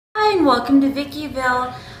and welcome to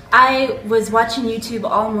Vickyville. I was watching YouTube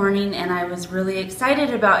all morning and I was really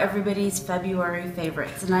excited about everybody's February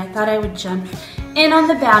favorites, and I thought I would jump in on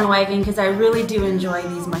the bandwagon because I really do enjoy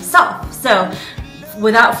these myself. So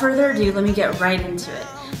without further ado, let me get right into it.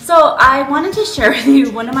 So I wanted to share with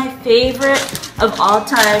you one of my favorite of all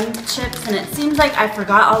time chips, and it seems like I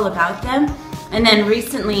forgot all about them. And then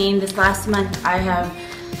recently, this last month, I have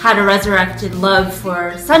had a resurrected love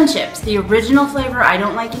for Sun Chips. The original flavor, I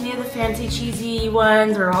don't like any of the fancy cheesy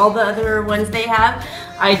ones or all the other ones they have.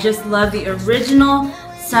 I just love the original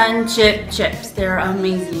Sun Chip chips. They're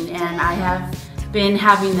amazing, and I have been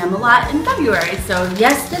having them a lot in February. So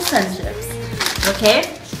yes to Sun Chips.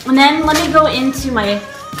 Okay, and then let me go into my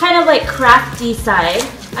kind of like crafty side.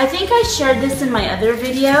 I think I shared this in my other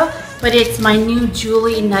video, but it's my new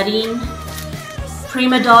Julie Nutting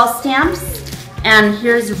Prima Doll stamps. And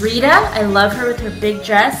here's Rita. I love her with her big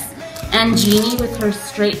dress, and Jeannie with her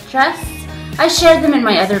straight dress. I shared them in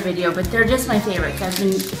my other video, but they're just my favorites. I've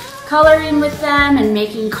been coloring with them and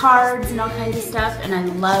making cards and all kinds of stuff, and I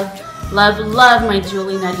love, love, love my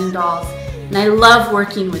Julie Nutting dolls, and I love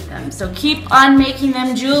working with them. So keep on making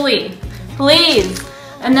them, Julie, please.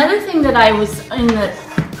 Another thing that I was in the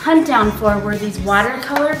hunt down for were these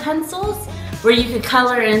watercolor pencils where you could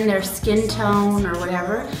color in their skin tone or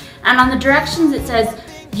whatever. And on the directions it says,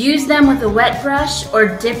 use them with a wet brush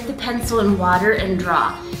or dip the pencil in water and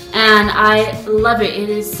draw. And I love it. It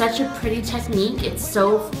is such a pretty technique. It's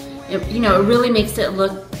so, it really makes it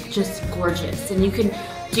look just gorgeous. And you can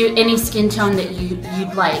do any skin tone that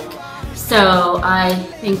you'd like. So I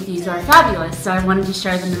think these are fabulous. So I wanted to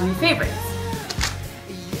share them in my favorites.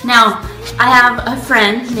 Now, I have a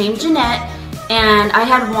friend named Jeanette, and I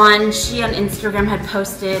had one, she on Instagram had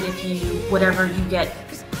posted if you, whatever you get,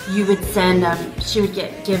 you would send, she would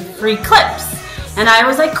give free clips. And I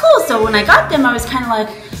was like, cool. So when I got them, I was kind of like,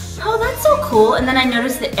 oh, that's so cool. And then I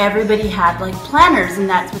noticed that everybody had like planners, and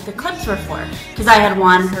that's what the clips were for. Because I had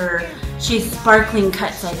won her, she's Sparkling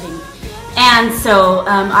Cuts, I think. And so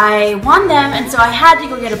I won them, and so I had to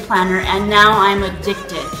go get a planner, and now I'm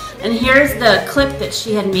addicted. And here's the clip that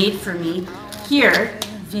she had made for me here,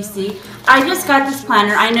 if you see. I just got this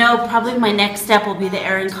planner. I know probably my next step will be the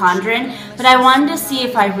Erin Condren, but I wanted to see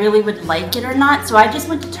if I really would like it or not. So I just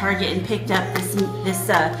went to Target and picked up this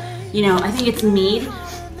I think it's Mead,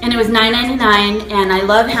 and it was $9.99, and I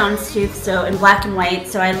love houndstooth, so in black and white,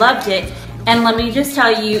 so I loved it. And let me just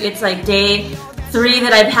tell you, it's like day 3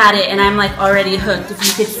 that I've had it, and I'm like already hooked. If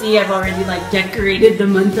you could see, I've already like decorated the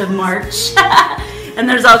month of March. And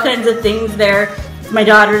there's all kinds of things there. My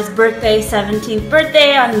daughter's birthday, 17th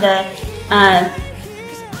birthday on the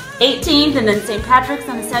 18th, and then St. Patrick's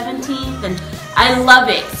on the 17th, and I love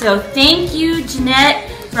it. So thank you, Jeanette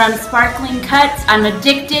from Sparkling Cuts. I'm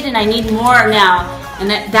addicted and I need more now, and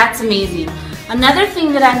that's amazing. Another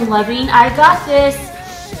thing that I'm loving, I got this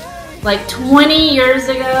like 20 years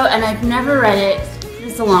ago, and I've never read it.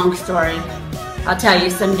 It's a long story. I'll tell you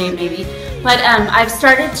someday maybe. But I've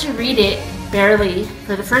started to read it barely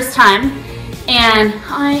for the first time, and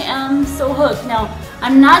I am so hooked. Now,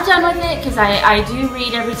 I'm not done with it because I do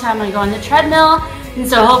read every time I go on the treadmill, and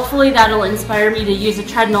so hopefully that'll inspire me to use a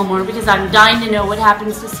treadmill more, because I'm dying to know what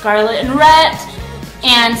happens to Scarlett and Rhett.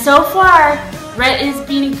 And so far, Rhett is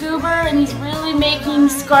being a goober, and he's really making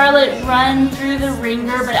Scarlett run through the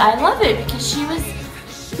ringer, but I love it because she was,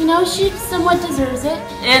 she somewhat deserves it.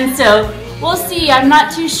 And so we'll see. I'm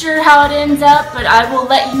not too sure how it ends up, but I will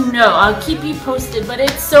let you know. I'll keep you posted, but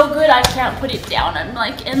it's so good I can't put it down. I'm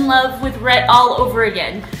like in love with Rhett all over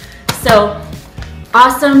again. So,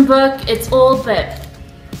 awesome book. It's old, but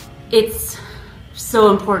it's so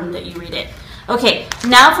important that you read it. Okay,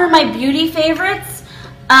 now for my beauty favorites.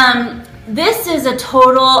 This is a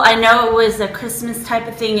total, I know it was a Christmas type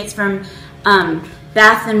of thing. It's from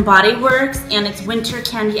Bath and Body Works, and it's Winter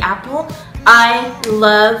Candy Apple. I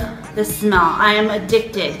love the smell. I am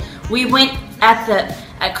addicted. We went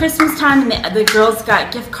at Christmas time, and the girls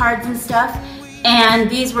got gift cards and stuff, and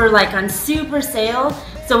these were like on super sale,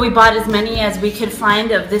 so we bought as many as we could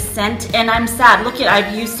find of this scent, and I'm sad. Look,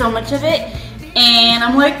 I've used so much of it, and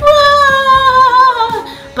I'm like,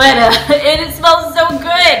 whoa! But it smells so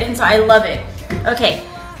good, and so I love it. Okay,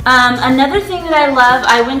 another thing that I love,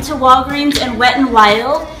 I went to Walgreens, and Wet n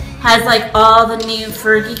Wild has like all the new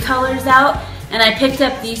Fergie colors out, and I picked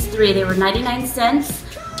up these 3. They were 99 cents,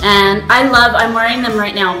 and I'm wearing them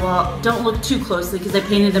right now. Well, don't look too closely because I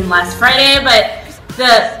painted them last Friday, but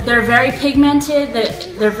they're very pigmented,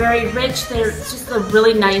 they're very rich, they're just a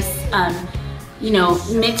really nice,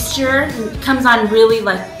 mixture. It comes on really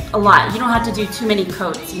like a lot. You don't have to do too many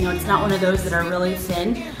coats, it's not one of those that are really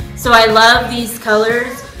thin. So I love these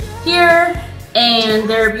colors. here, and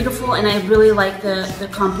they're beautiful, and I really like the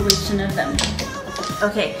compilation of them.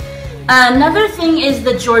 Okay, another thing is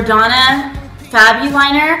the Jordana Fabu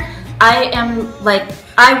Liner.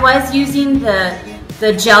 I was using the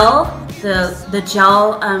gel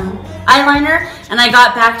eyeliner, and I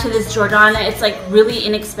got back to this Jordana. It's like really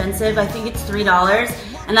inexpensive. I think it's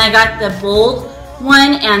 $3, and I got the bold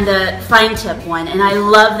one and the fine tip one, and I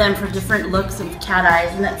love them for different looks of cat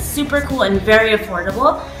eyes, and that's super cool and very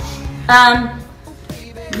affordable.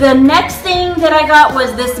 The next thing that I got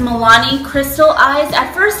was this Milani Crystal Eyes.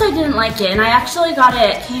 At first I didn't like it, and I actually got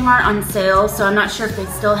it at Kmart on sale, so I'm not sure if they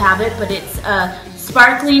still have it, but it's a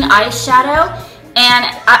sparkling eyeshadow, and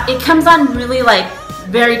it comes on really like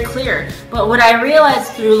very clear. But what I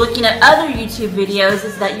realized through looking at other YouTube videos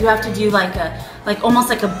is that you have to do like almost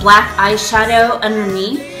like a black eyeshadow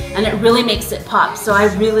underneath, and it really makes it pop. So I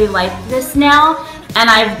really like this now, and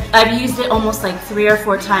I've used it almost like 3 or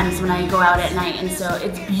 4 times when I go out at night, and so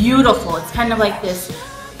it's beautiful. It's kind of like this,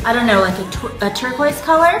 I don't know, like a turquoise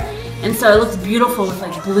color, and so it looks beautiful with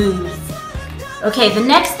like blues. Okay, the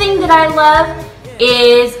next thing that I love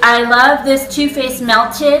is I love this Too Faced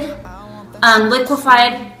Melted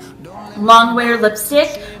liquefied long wear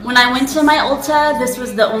lipstick. When I went to my Ulta, this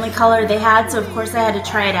was the only color they had, so of course I had to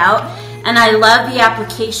try it out. And I love the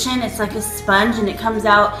application. It's like a sponge, and it comes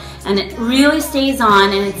out and it really stays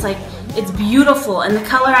on, and it's beautiful. And the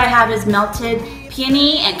color I have is Melted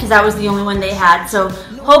Peony, and because that was the only one they had. So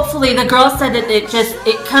hopefully, the girl said that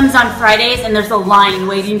it comes on Fridays, and there's a line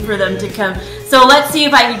waiting for them to come. So let's see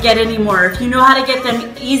if I can get any more. If you know how to get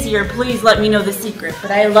them easier, please let me know the secret.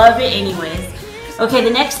 But I love it anyways. Okay,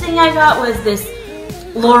 the next thing I got was this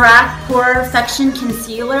Lorac Perfection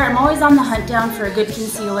Concealer. I'm always on the hunt down for a good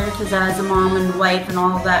concealer because as a mom and wife and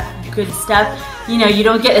all of that good stuff, you know, you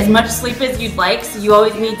don't get as much sleep as you'd like, so you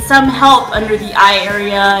always need some help under the eye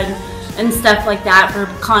area and stuff like that for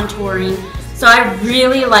contouring. So I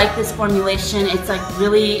really like this formulation. It's like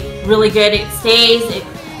really, really good. It stays,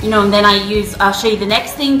 you know, and then I'll show you the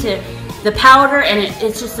next thing, to the powder, and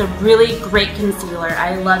it's just a really great concealer.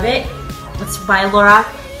 I love it. It's by Lorac.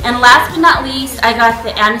 And last but not least, I got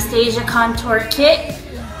the Anastasia Contour Kit,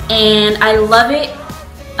 and I love it.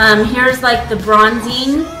 Here's like the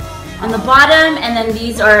bronzing on the bottom, and then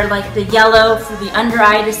these are like the yellow for the under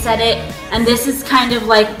eye to set it, and this is kind of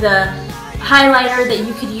like the highlighter that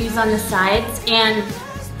you could use on the sides. And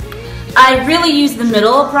I really use the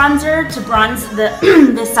middle bronzer to bronze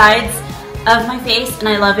the sides of my face, and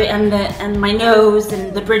I love it, and my nose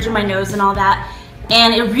and the bridge of my nose and all that.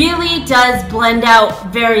 And it really does blend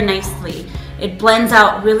out very nicely. It blends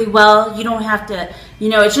out really well. You don't have to, you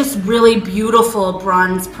know, it's just really beautiful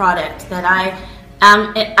bronze product that I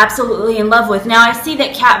am absolutely in love with. Now I see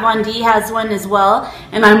that Kat Von D has one as well,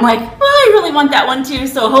 and I'm like, well, I really want that one too.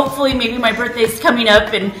 So hopefully maybe my birthday's coming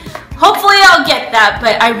up, and hopefully I'll get that.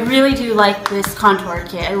 But I really do like this contour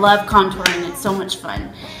kit. I love contouring. It's so much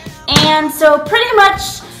fun. And so pretty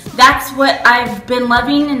much that's what I've been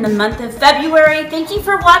loving in the month of February. Thank you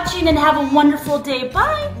for watching, and have a wonderful day.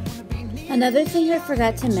 Bye! Another thing I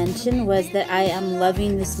forgot to mention was that I am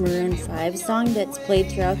loving this Maroon 5 song that's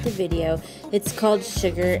played throughout the video. It's called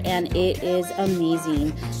Sugar, and it is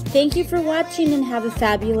amazing. Thank you for watching, and have a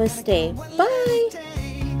fabulous day. Bye!